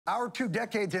Our 2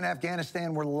 decades in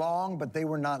Afghanistan were long, but they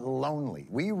were not lonely.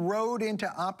 We rode into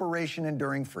Operation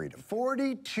Enduring Freedom,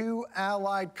 42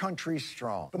 allied countries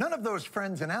strong. But none of those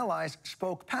friends and allies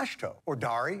spoke Pashto, or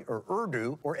Dari, or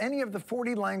Urdu, or any of the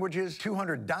 40 languages,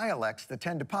 200 dialects that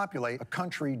tend to populate a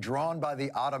country drawn by the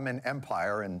Ottoman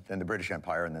Empire, and then the British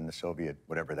Empire, and then the Soviet,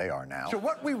 whatever they are now. So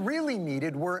what we really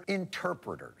needed were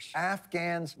interpreters,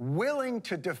 Afghans willing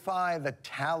to defy the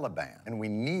Taliban, and we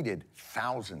needed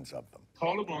thousands of them.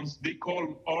 Taliban, they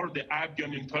call all the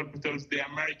Afghan interpreters the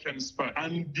American spy,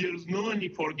 and there's no any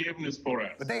forgiveness for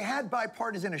us. But they had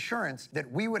bipartisan assurance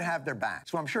that we would have their back.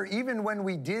 So I'm sure even when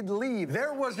we did leave,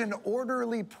 there was an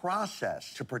orderly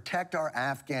process to protect our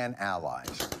Afghan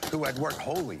allies who had worked.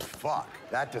 Holy fuck,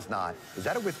 that does not, is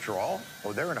that a withdrawal?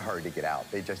 Oh, they're in a hurry to get out.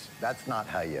 That's not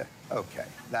how you, okay,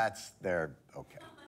 okay.